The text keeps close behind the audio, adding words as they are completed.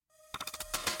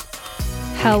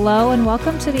Hello and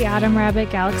welcome to the Adam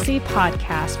Rabbit Galaxy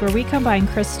podcast, where we combine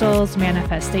crystals,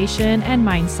 manifestation, and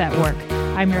mindset work.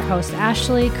 I'm your host,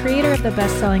 Ashley, creator of the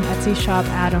best-selling Etsy shop,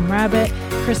 Adam Rabbit,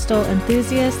 crystal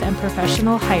enthusiast, and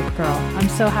professional hype girl. I'm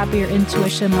so happy your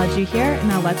intuition led you here.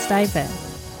 Now let's dive in.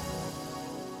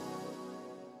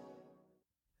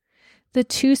 The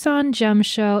Tucson Gem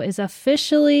Show is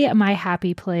officially my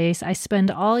happy place. I spend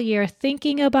all year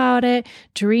thinking about it,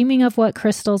 dreaming of what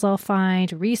crystals I'll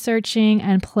find, researching,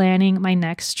 and planning my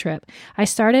next trip. I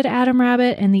started Adam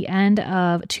Rabbit in the end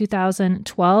of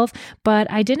 2012,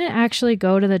 but I didn't actually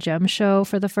go to the Gem Show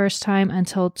for the first time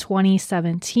until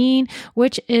 2017,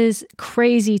 which is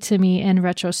crazy to me in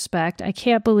retrospect. I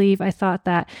can't believe I thought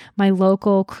that my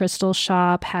local crystal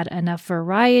shop had enough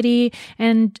variety,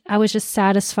 and I was just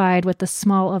satisfied with the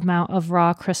small amount of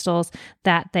raw crystals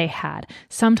that they had.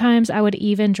 Sometimes I would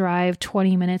even drive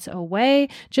 20 minutes away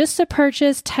just to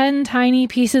purchase 10 tiny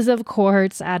pieces of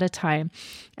quartz at a time.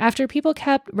 After people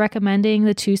kept recommending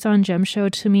the Tucson Gem Show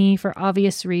to me for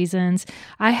obvious reasons,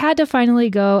 I had to finally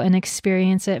go and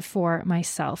experience it for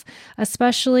myself,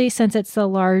 especially since it's the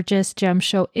largest gem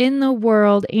show in the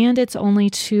world and it's only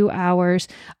 2 hours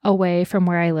away from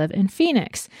where I live in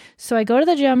Phoenix. So I go to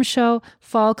the gem show,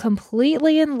 fall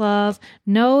completely in love,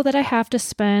 know that I have to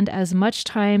spend as much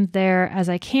time there as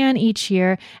I can each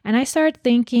year, and I start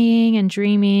thinking and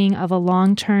dreaming of a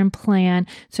long-term plan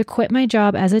to quit my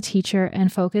job as a teacher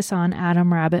and focus on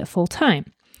Adam Rabbit full time.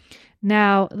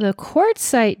 Now, the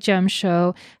Quartzsite Gem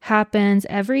Show happens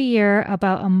every year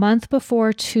about a month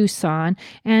before Tucson,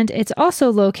 and it's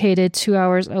also located 2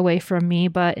 hours away from me,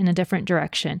 but in a different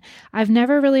direction. I've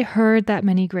never really heard that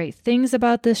many great things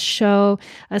about this show,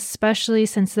 especially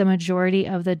since the majority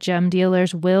of the gem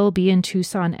dealers will be in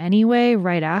Tucson anyway,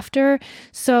 right after.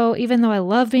 So even though I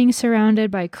love being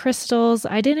surrounded by crystals,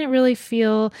 I didn't really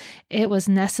feel it was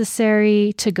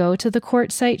necessary to go to the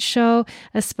Quartzsite show,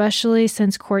 especially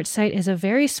since Quartzsite is a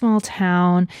very small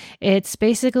town. It's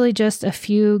basically just a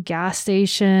few gas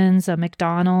stations, a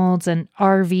McDonald's, and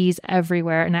RVs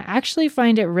everywhere. And I actually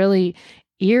find it really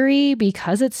eerie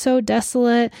because it's so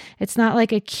desolate. It's not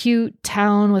like a cute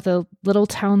town with a little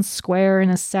town square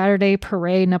and a Saturday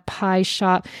parade and a pie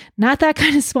shop. Not that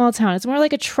kind of small town. It's more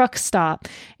like a truck stop.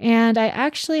 And I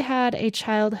actually had a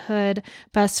childhood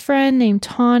best friend named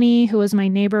Tawny, who was my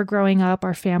neighbor growing up.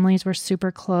 Our families were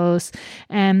super close.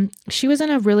 And she was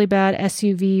in a really bad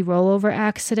SUV rollover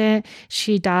accident.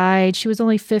 She died. She was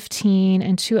only 15,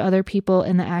 and 2 other people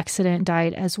in the accident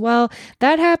died as well.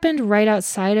 That happened right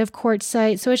outside of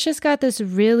Quartzsite. So it's just got this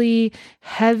really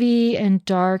heavy and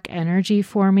dark energy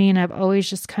for me. And I've always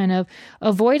just kind of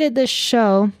avoided this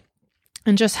show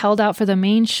and just held out for the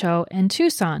main show in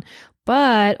Tucson.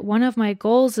 But one of my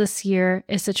goals this year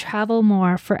is to travel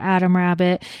more for Adam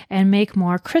Rabbit and make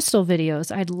more crystal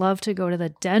videos. I'd love to go to the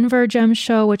Denver Gem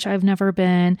Show, which I've never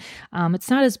been. It's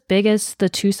not as big as the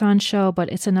Tucson show,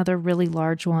 but it's another really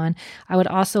large one. I would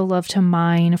also love to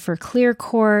mine for clear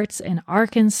quartz in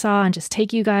Arkansas and just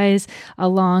take you guys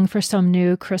along for some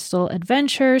new crystal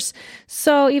adventures.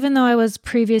 So even though I was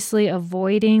previously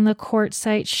avoiding the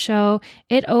Quartzsite show,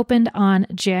 it opened on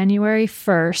January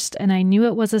 1st, and I knew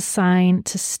it was a sign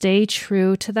to stay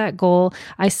true to that goal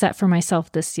I set for myself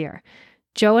this year.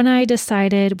 Joe and I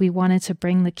decided we wanted to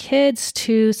bring the kids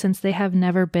too, since they have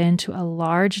never been to a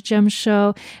large gem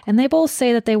show, and they both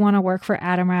say that they want to work for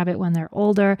Adam Rabbit when they're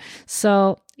older.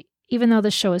 So even though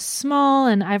the show is small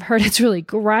and I've heard it's really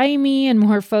grimy and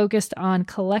more focused on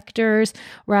collectors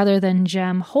rather than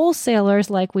gem wholesalers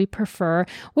like we prefer,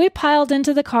 we piled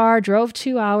into the car, drove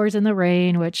 2 hours in the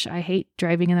rain, which I hate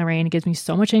driving in the rain. It gives me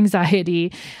so much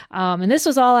anxiety. And this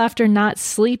was all after not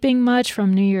sleeping much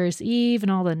from New Year's Eve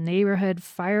and all the neighborhood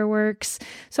fireworks.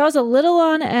 So I was a little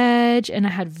on edge and I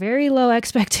had very low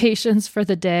expectations for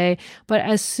the day. But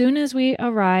as soon as we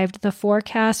arrived, the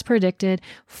forecast predicted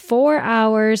 4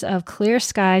 hours of clear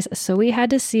skies, so we had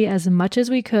to see as much as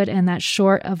we could in that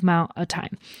short amount of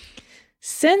time.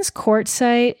 Since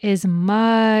Quartzsite is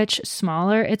much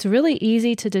smaller, it's really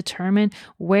easy to determine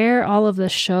where all of the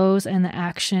shows and the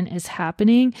action is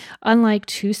happening, unlike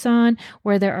Tucson,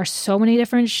 where there are so many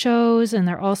different shows and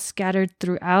they're all scattered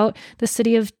throughout the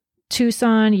city of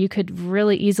Tucson. You could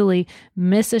really easily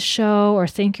miss a show or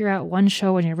think you're at one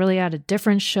show when you're really at a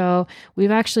different show.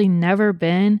 We've actually never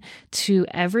been to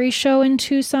every show in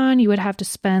Tucson. You would have to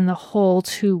spend the whole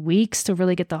 2 weeks to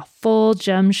really get the full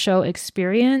gem show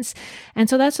experience. And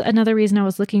so that's another reason I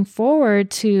was looking forward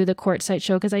to the Quartzsite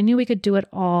show, because I knew we could do it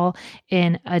all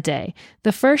in a day.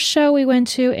 The first show we went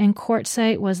to in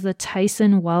Quartzsite was the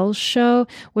Tyson Wells show,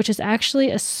 which is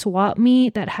actually a swap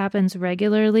meet that happens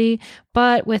regularly,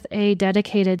 but with a a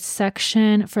dedicated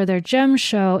section for their gem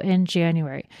show in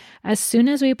January. As soon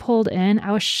as we pulled in,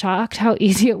 I was shocked how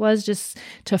easy it was just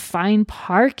to find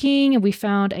parking. We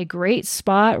found a great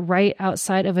spot right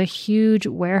outside of a huge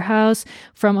warehouse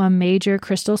from a major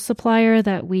crystal supplier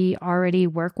that we already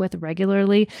work with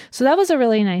regularly. So that was a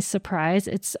really nice surprise.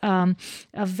 It's a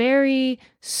very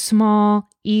small,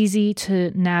 easy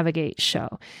to navigate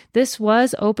show. This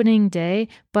was opening day,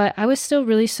 but I was still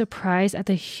really surprised at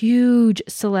the huge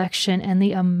selection and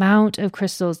the amount of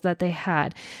crystals that they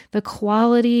had. The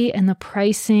quality and the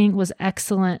pricing was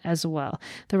excellent as well.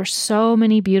 There were so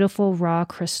many beautiful raw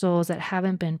crystals that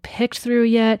haven't been picked through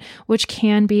yet, which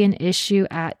can be an issue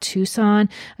at Tucson,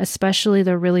 especially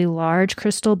the really large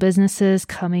crystal businesses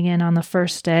coming in on the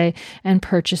first day and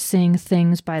purchasing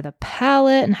things by the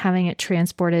pallet and having it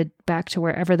transported back to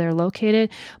wherever they're located.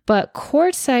 But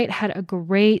Quartzsite had a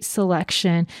great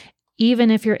selection,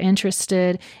 even if you're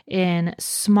interested in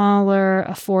smaller,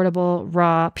 affordable,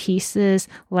 raw pieces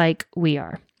like we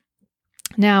are.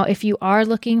 Now, if you are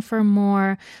looking for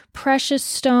more precious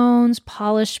stones,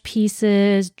 polished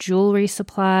pieces, jewelry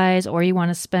supplies, or you want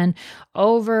to spend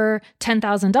over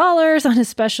 $10,000 on a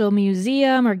special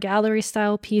museum or gallery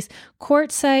style piece,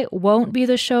 Quartzsite won't be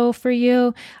the show for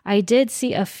you. I did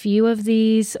see a few of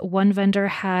these. One vendor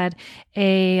had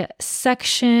a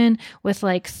section with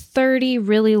like 30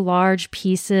 really large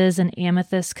pieces and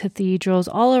amethyst cathedrals,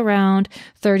 all around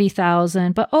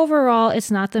 30,000. But overall,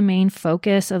 it's not the main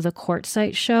focus of the Quartzsite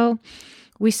show.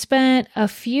 We spent a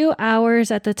few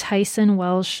hours at the Tyson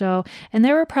Wells show, and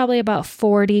there were probably about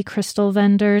 40 crystal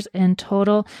vendors in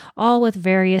total, all with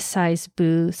various size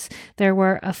booths. There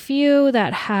were a few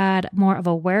that had more of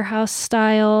a warehouse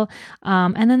style,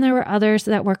 and then there were others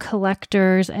that were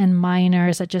collectors and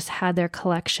miners that just had their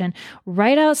collection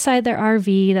right outside their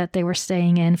RV that they were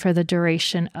staying in for the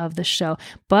duration of the show.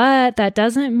 But that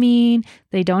doesn't mean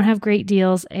they don't have great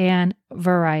deals and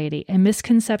variety. A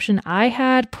misconception I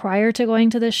had prior to going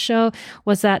to this show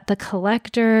was that the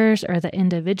collectors or the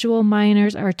individual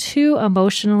miners are too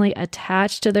emotionally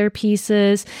attached to their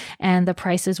pieces and the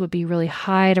prices would be really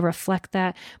high to reflect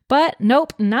that. But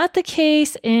nope, not the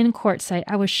case in Quartzsite.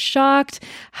 I was shocked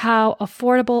how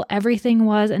affordable everything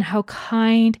was and how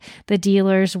kind the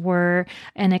dealers were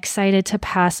and excited to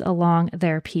pass along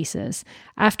their pieces.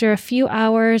 After a few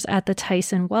hours at the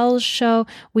Tyson Wells show,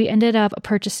 we ended up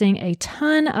purchasing a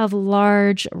ton of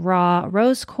large raw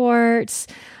rose quartz.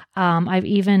 I've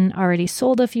even already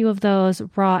sold a few of those.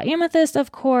 Raw amethyst,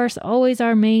 of course, always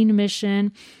our main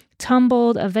mission.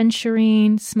 Tumbled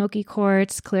aventurine, smoky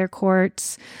quartz, clear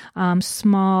quartz,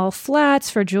 small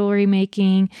flats for jewelry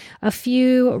making, a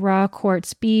few raw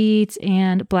quartz beads,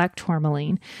 and black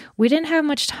tourmaline. We didn't have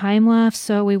much time left,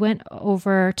 so we went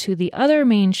over to the other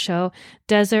main show,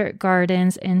 Desert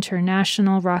Gardens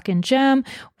International Rock and Gem,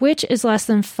 which is less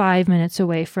than 5 minutes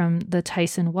away from the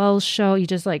Tyson Wells show. You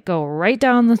just go right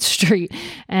down the street,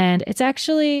 and there's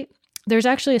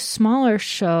actually a smaller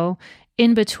show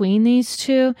in between these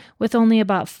two with only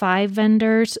about 5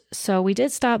 vendors. So we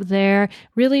did stop there.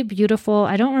 Really beautiful.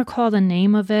 I don't recall the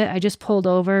name of it. I just pulled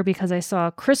over because I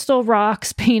saw crystal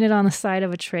rocks painted on the side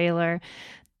of a trailer.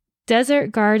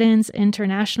 Desert Gardens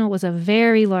International was a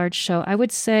very large show. I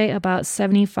would say about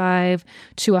 75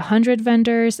 to 100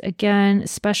 vendors, again,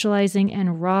 specializing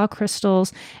in raw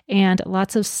crystals and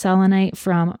lots of selenite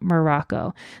from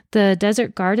Morocco. The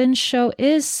Desert Gardens show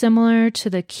is similar to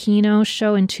the Kino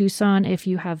show in Tucson if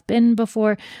you have been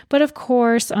before, but of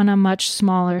course on a much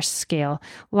smaller scale.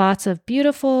 Lots of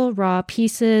beautiful raw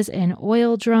pieces in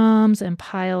oil drums and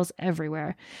piles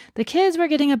everywhere. The kids were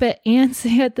getting a bit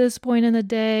antsy at this point in the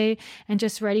day and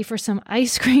just ready for some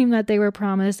ice cream that they were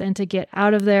promised and to get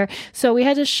out of there. So we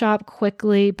had to shop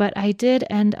quickly, but I did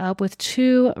end up with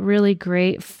 2 really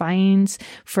great finds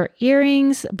for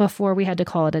earrings before we had to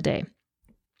call it a day.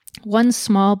 One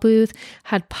small booth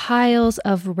had piles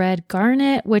of red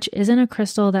garnet, which isn't a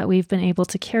crystal that we've been able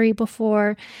to carry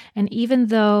before. And even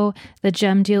though the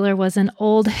gem dealer was an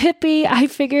old hippie, I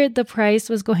figured the price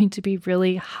was going to be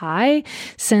really high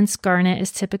since garnet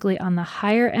is typically on the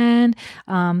higher end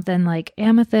than like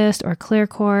amethyst or clear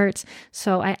quartz.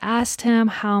 So I asked him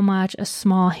how much a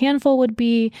small handful would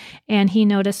be, and he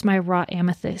noticed my raw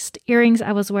amethyst earrings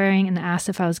I was wearing and asked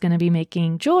if I was going to be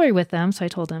making jewelry with them. So I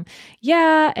told him,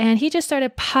 yeah. and he just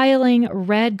started piling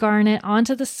red garnet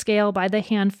onto the scale by the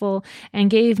handful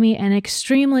and gave me an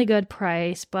extremely good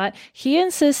price. But he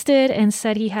insisted and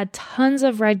said he had tons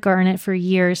of red garnet for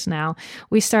years now.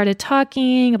 We started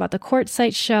talking about the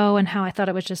Quartzsite show and how I thought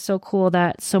it was just so cool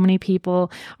that so many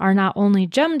people are not only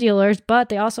gem dealers, but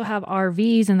they also have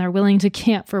RVs and they're willing to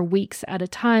camp for weeks at a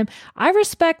time. I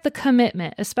respect the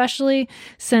commitment, especially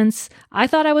since I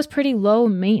thought I was pretty low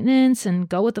maintenance and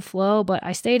go with the flow, but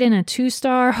I stayed in a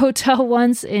 2-star hotel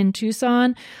once in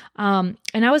Tucson, and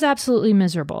I was absolutely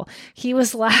miserable. He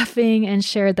was laughing and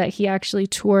shared that he actually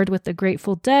toured with the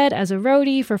Grateful Dead as a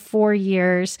roadie for 4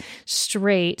 years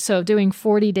straight. So doing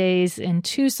 40 days in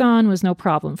Tucson was no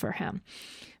problem for him.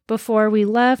 Before we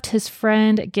left, his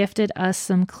friend gifted us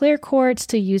some clear quartz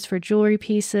to use for jewelry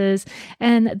pieces.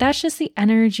 And that's just the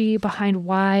energy behind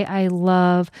why I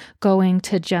love going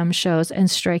to gem shows and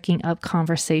striking up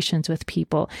conversations with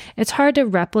people. It's hard to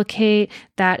replicate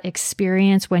that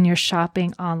experience when you're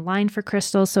shopping online for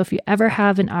crystals. So if you ever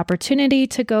have an opportunity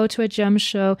to go to a gem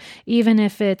show, even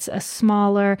if it's a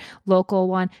smaller local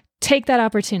one, take that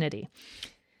opportunity.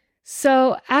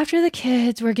 So after the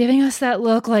kids were giving us that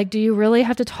look like, do you really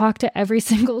have to talk to every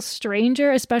single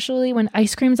stranger, especially when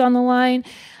ice cream's on the line?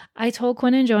 I told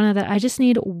Quinn and Jonah that I just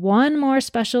need one more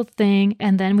special thing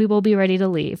and then we will be ready to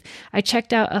leave. I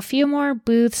checked out a few more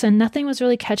booths and nothing was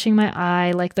really catching my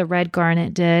eye like the red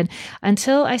garnet did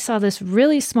until I saw this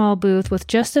really small booth with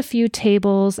just a few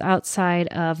tables outside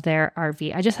of their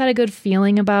RV. I just had a good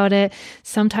feeling about it.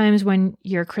 Sometimes when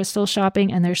you're crystal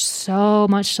shopping and there's so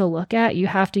much to look at, you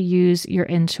have to use your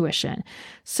intuition.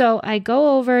 So I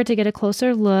go over to get a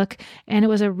closer look and it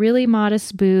was a really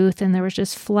modest booth and there was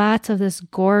just flats of this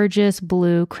gorgeous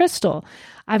blue crystal.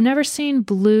 I've never seen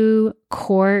blue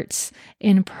quartz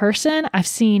in person. I've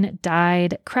seen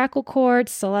dyed crackle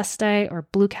quartz, celestite, or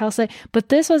blue calcite, but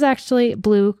this was actually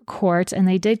blue quartz and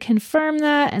they did confirm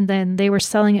that. And then they were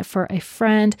selling it for a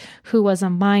friend who was a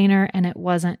miner and it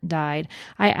wasn't dyed.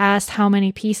 I asked how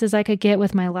many pieces I could get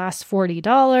with my last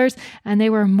 $40 and they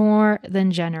were more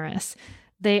than generous.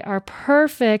 They are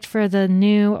perfect for the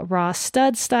new raw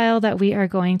stud style that we are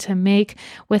going to make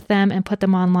with them and put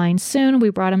them online soon. We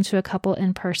brought them to a couple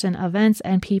in-person events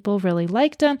and people really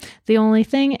liked them. The only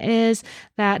thing is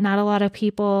that not a lot of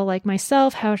people like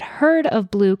myself had heard of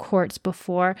blue quartz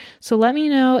before. So let me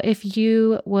know if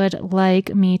you would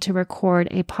like me to record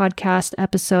a podcast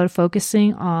episode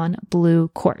focusing on blue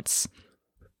quartz.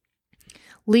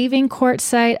 Leaving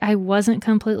Quartzsite, I wasn't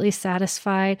completely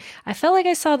satisfied. I felt like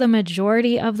I saw the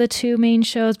majority of the 2 main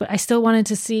shows, but I still wanted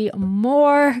to see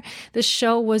more. The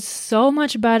show was so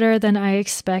much better than I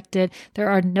expected. There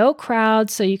are no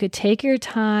crowds, so you could take your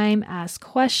time, ask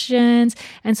questions.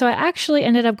 And so I actually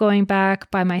ended up going back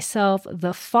by myself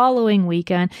the following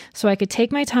weekend so I could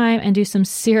take my time and do some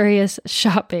serious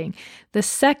shopping. The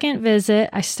second visit,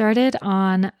 I started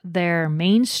on their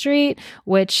main street,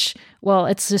 which, well,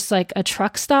 it's just like a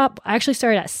truck stop. I actually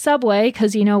started at Subway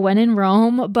because, when in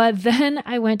Rome, but then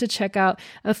I went to check out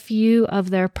a few of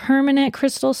their permanent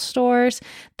crystal stores.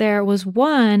 There was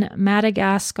one,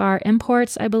 Madagascar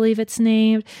Imports, I believe it's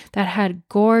named, that had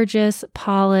gorgeous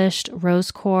polished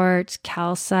rose quartz,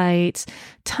 calcites,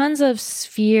 tons of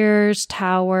spheres,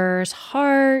 towers,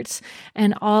 hearts,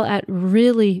 and all at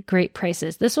really great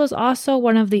prices. This was also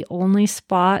one of the only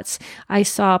spots I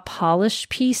saw polished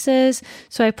pieces.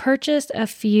 So I purchased a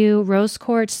few rose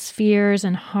quartz spheres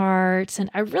and hearts, and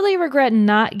I really regret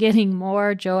not getting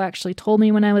more. Joe actually told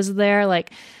me when I was there,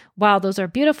 like, wow, those are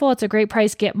beautiful. It's a great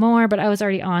price. Get more. But I was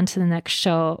already on to the next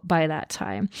show by that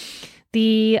time.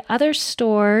 The other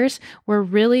stores were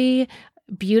really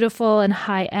beautiful and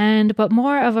high end, but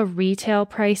more of a retail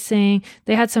pricing.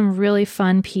 They had some really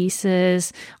fun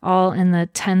pieces, all in the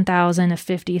 $10,000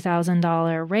 to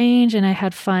 $50,000 range, and I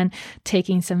had fun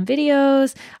taking some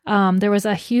videos. There was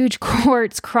a huge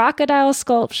quartz crocodile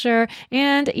sculpture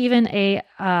and even a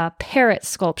parrot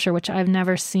sculpture, which I've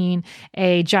never seen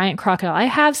a giant crocodile. I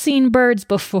have seen birds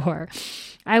before.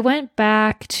 I went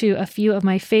back to a few of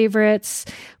my favorites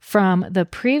from the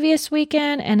previous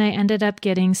weekend, and I ended up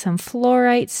getting some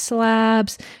fluorite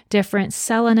slabs, different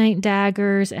selenite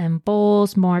daggers and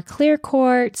bowls, more clear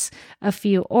quartz, a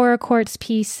few aura quartz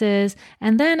pieces,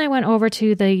 and then I went over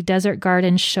to the Desert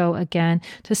Garden show again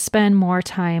to spend more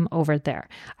time over there.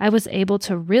 I was able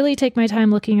to really take my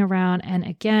time looking around, and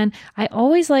again, I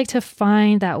always like to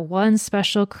find that one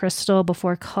special crystal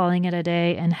before calling it a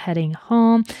day and heading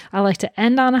home. I like to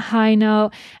end on a high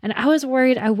note, and I was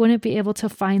worried I wouldn't be able to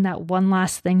find that one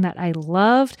last thing that I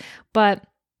loved, but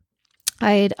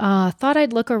I thought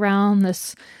I'd look around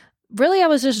this really, I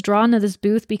was just drawn to this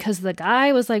booth because the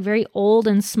guy was like very old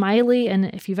and smiley. And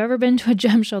if you've ever been to a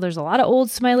gem show, there's a lot of old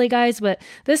smiley guys, but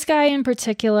this guy in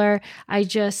particular, I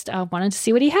just wanted to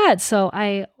see what he had. So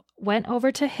I went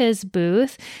over to his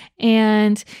booth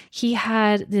and he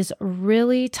had these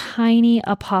really tiny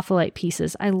apophyllite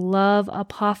pieces. I love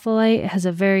apophyllite. It has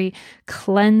a very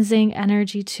cleansing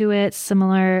energy to it,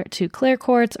 similar to clear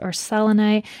quartz or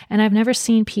selenite. And I've never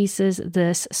seen pieces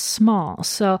this small.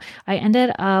 So I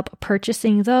ended up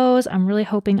purchasing those. I'm really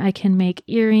hoping I can make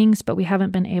earrings, but we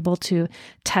haven't been able to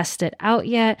test it out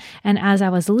yet. And as I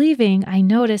was leaving, I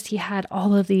noticed he had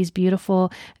all of these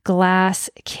beautiful glass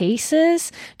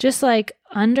cases, just like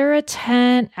under a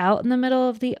tent out in the middle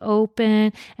of the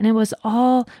open, and it was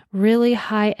all really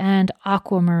high-end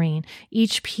aquamarine.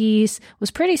 Each piece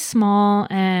was pretty small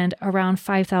and around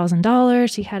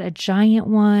 $5,000. He had a giant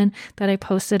one that I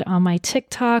posted on my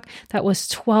TikTok that was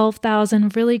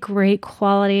 $12,000, really great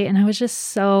quality, and I was just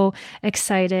so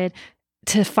excited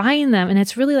to find them. And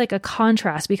it's really like a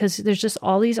contrast because there's just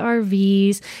all these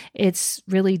RVs. It's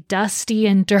really dusty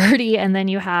and dirty. And then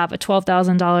you have a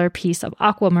 $12,000 piece of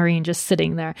aquamarine just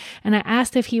sitting there. And I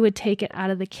asked if he would take it out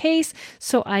of the case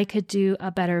so I could do a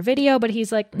better video, but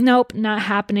he's like, nope, not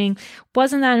happening.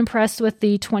 Wasn't that impressed with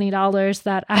the $20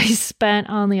 that I spent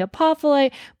on the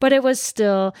apophyllite, but it was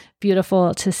still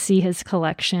beautiful to see his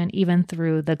collection even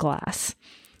through the glass.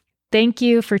 Thank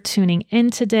you for tuning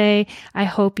in today. I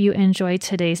hope you enjoyed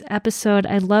today's episode.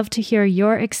 I'd love to hear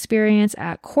your experience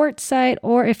at Quartzsite,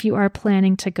 or if you are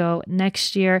planning to go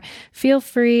next year, feel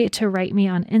free to write me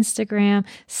on Instagram.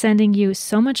 Sending you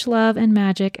so much love and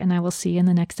magic, and I will see you in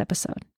the next episode.